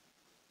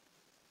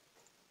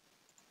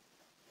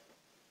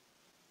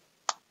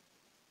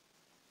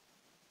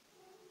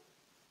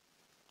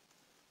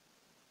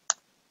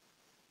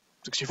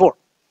 $64.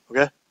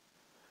 Okay.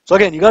 So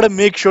again, you got to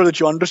make sure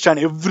that you understand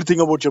everything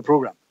about your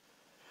program.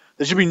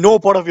 There should be no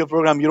part of your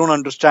program you don't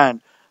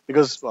understand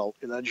because, well,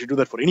 you should do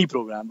that for any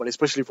program, but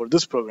especially for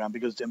this program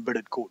because it's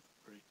embedded code.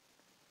 Right?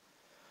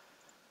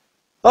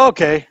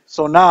 Okay,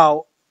 so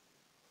now,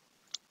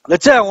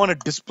 let's say I want to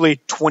display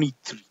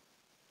 23.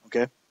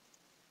 Okay.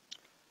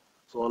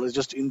 So let's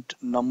just int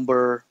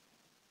number,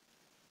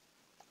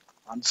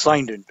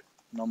 unsigned int,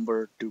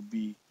 number to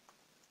be,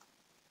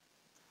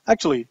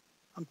 actually,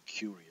 I'm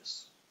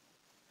curious.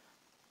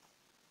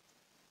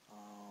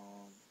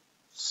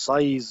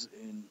 Size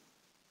in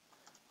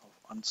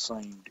of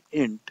unsigned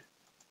int.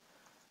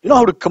 You know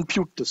how to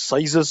compute the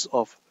sizes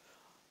of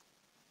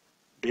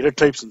data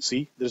types in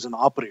C? There's an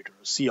operator,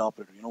 a C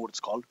operator. You know what it's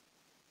called?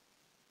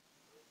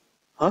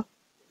 Huh?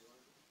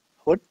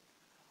 What?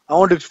 I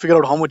want to figure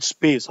out how much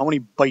space, how many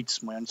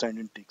bytes my unsigned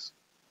int takes.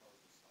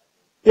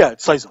 Yeah,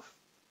 it's size of.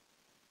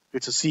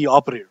 It's a C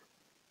operator.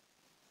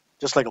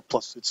 Just like a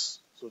plus.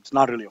 So it's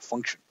not really a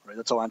function, right?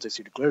 That's how ANSI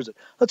C declares it.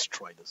 Let's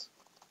try this.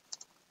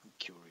 I'm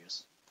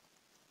curious.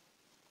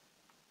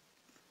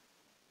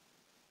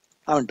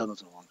 I haven't done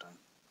this in a long time.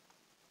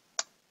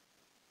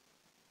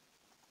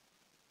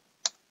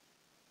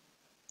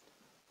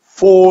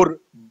 4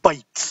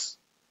 bytes.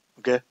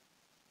 Okay?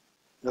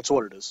 That's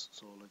what it is.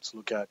 So let's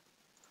look at,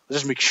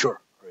 let's just make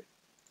sure, right?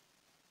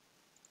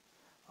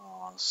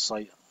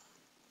 Site.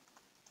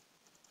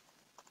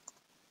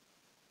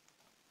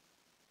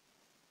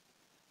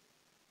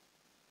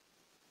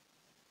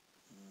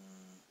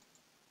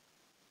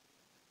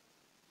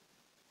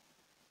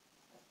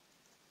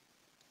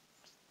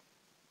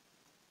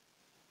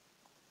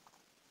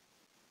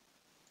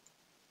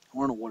 I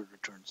want to know what it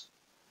returns.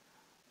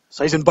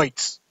 Size in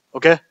bytes.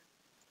 Okay?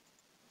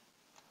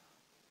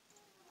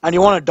 And you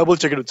want to double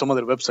check it with some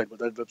other website, but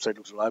that website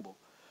looks reliable.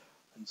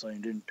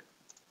 Unsigned int.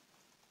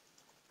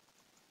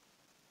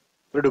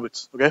 32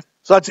 bits. Okay?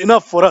 So that's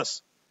enough for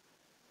us.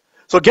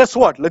 So guess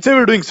what? Let's say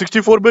we're doing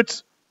 64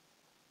 bits.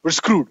 We're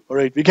screwed.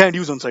 Alright? We can't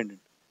use unsigned int.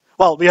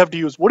 Well, we have to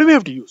use, what do we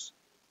have to use?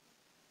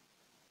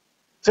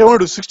 Say I want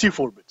to do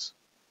 64 bits.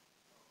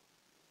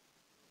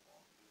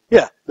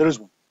 Yeah, there is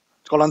one.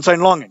 It's called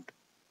unsigned long int.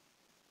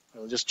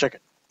 I'll just check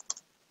it.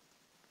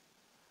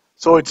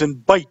 So it's in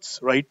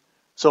bytes, right?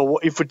 So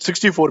if it's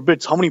 64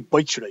 bits, how many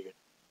bytes should I get?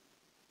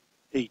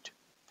 8.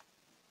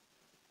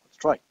 Let's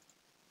try.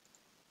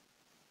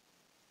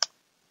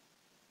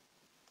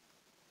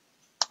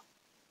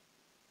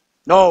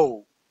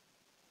 No.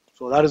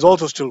 So that is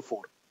also still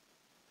 4.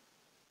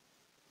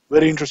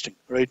 Very interesting,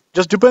 right?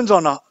 Just depends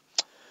on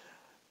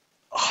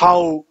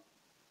how,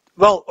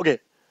 well, okay.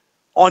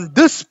 On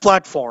this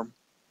platform,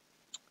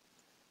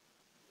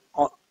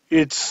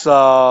 it's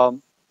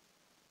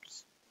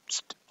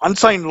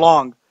unsigned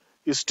long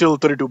is still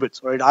 32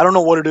 bits, right? I don't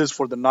know what it is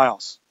for the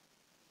NIOS.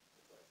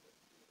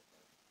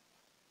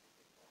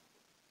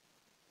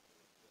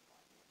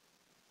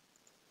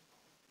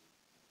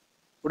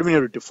 What do you mean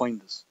you have to define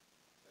this?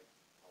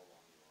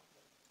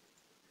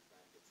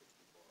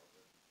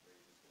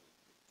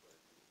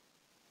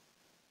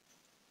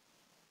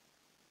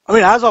 I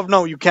mean, as of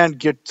now, you can't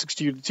get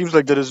 60. It seems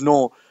like there is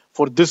no,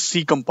 for this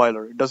C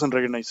compiler, it doesn't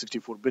recognize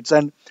 64 bits.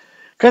 And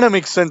kind of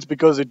makes sense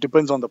because it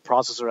depends on the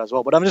processor as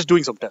well. But I'm just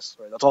doing some tests,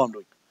 right? That's all I'm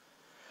doing.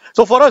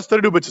 So for us,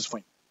 32 bits is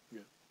fine.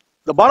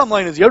 The bottom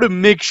line is you have to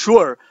make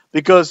sure,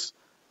 because,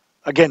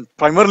 again,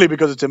 primarily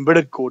because it's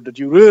embedded code, that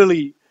you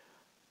really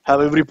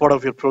have every part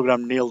of your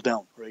program nailed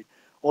down, right?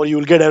 Or you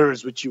will get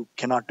errors which you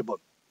cannot debug.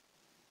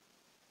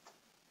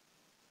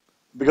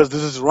 Because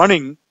this is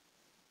running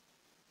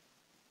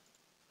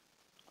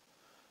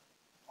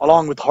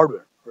along with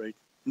hardware, right?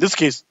 In this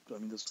case, I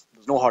mean, there's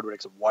no hardware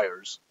except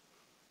wires.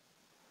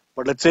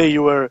 But let's say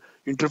you were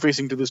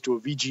interfacing to this to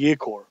a VGA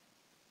core.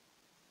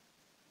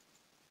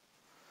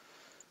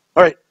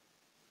 All right,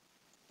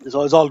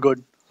 so it's all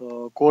good.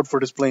 So code for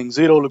displaying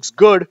 0 looks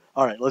good.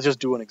 All right, let's just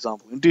do an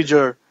example.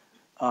 Integer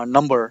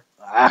number,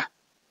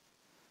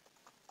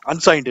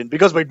 unsigned int,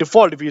 because by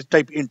default, if you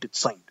type int, it's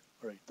signed,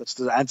 right? That's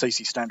the ANSI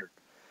C standard.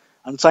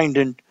 Unsigned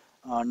int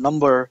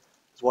number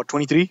is what,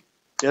 23?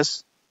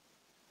 Yes.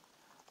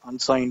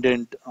 Unsigned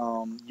int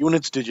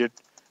units digit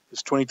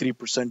is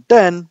 23%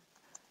 10.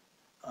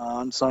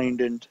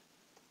 Unsigned int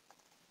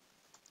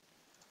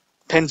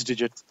tens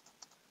digit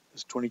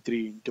is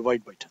 23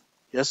 divided by 10.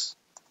 Yes.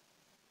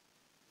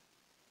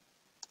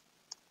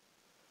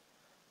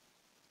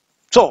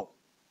 So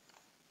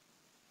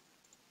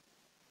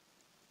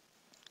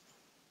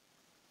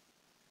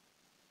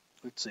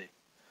let's say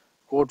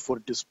code for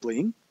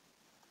displaying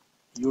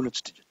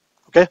units digit.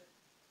 Okay.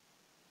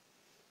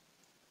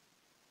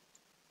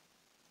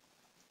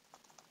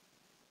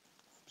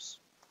 Oops.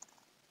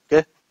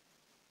 Okay.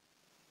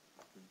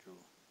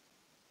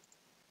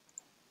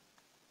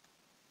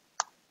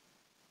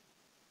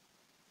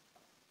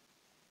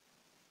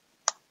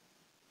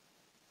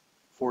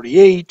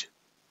 48.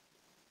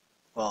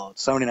 Well,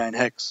 it's 79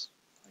 hex.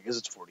 I guess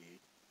it's 48.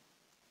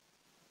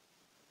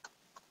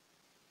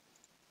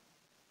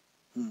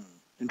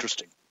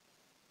 Interesting.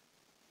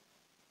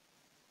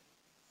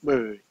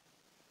 Wait.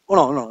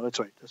 Oh, no, that's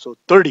right. So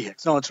 30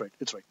 hex. No, that's right.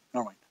 It's right.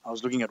 Never mind. I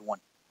was looking at 1.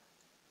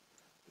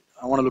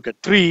 I want to look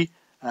at 3,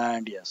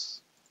 and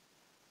yes.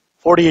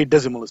 48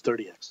 decimal is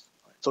 30 hex.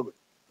 Right, so good.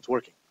 It's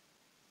working.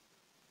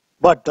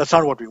 But that's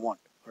not what we want,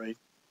 right?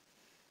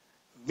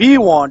 We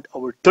want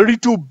our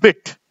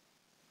 32-bit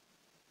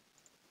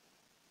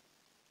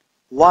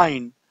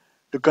line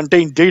to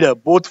contain data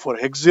both for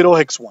hex 0,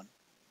 hex 1,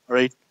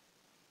 right?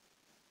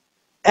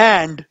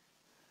 And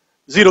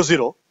 0,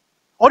 0.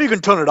 Or you can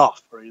turn it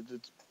off, right?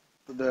 It's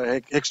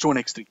the hex 2 and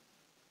hex 3.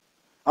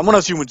 I'm going to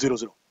assume it's 0,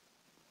 0.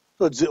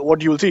 So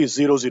what you will see is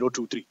 0, 0,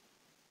 2, 3.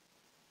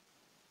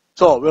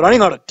 So we're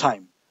running out of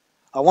time.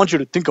 I want you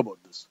to think about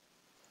this.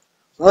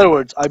 In other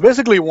words, I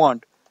basically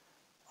want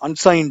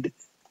unsigned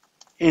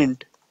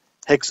int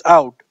hex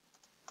out.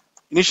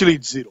 Initially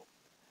it's 0.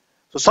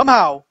 So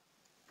somehow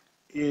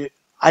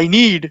I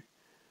need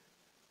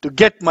to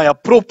get my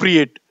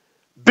appropriate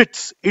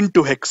bits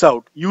into hex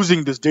out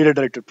using this data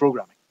directed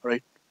programming,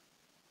 right?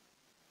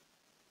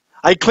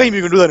 I claim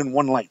you can do that in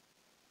one line.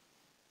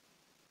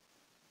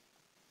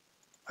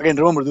 Again,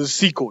 remember, this is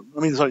C code.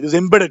 This is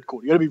embedded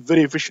code. You got to be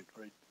very efficient,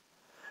 right?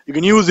 You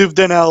can use if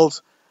then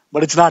else,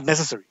 but it's not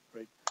necessary,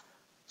 right?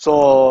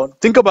 So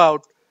think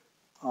about,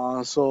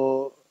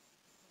 so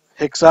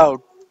hex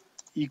out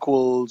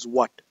equals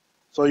what?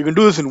 So you can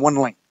do this in one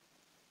line.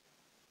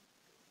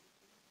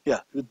 Yeah,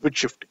 with bit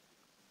shifting.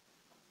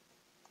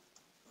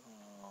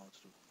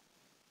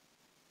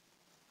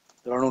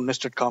 There are no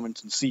nested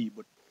comments in C,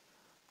 but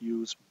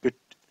use bit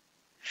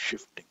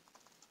shifting.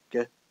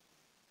 Okay.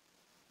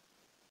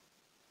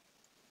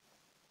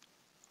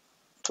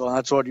 So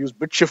that's what, use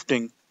bit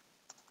shifting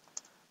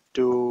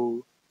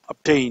to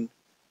obtain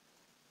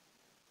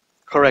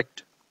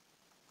correct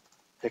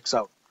hex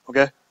out.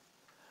 Okay.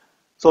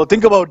 So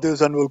think about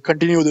this, and we'll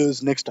continue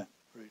this next time.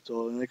 Right.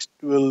 So next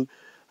we'll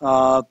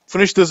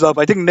finish this up.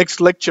 I think next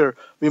lecture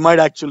we might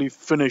actually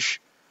finish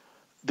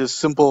this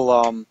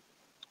simple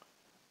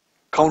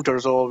counter.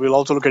 So we'll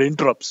also look at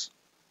interrupts.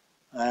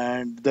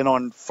 And then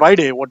on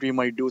Friday, what we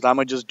might do is I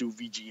might just do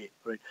VGA.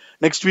 Right.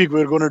 Next week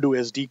we're going to do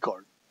SD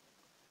card.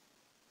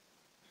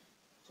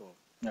 So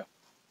yeah.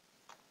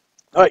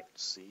 All right.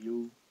 See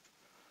you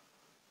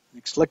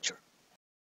next lecture.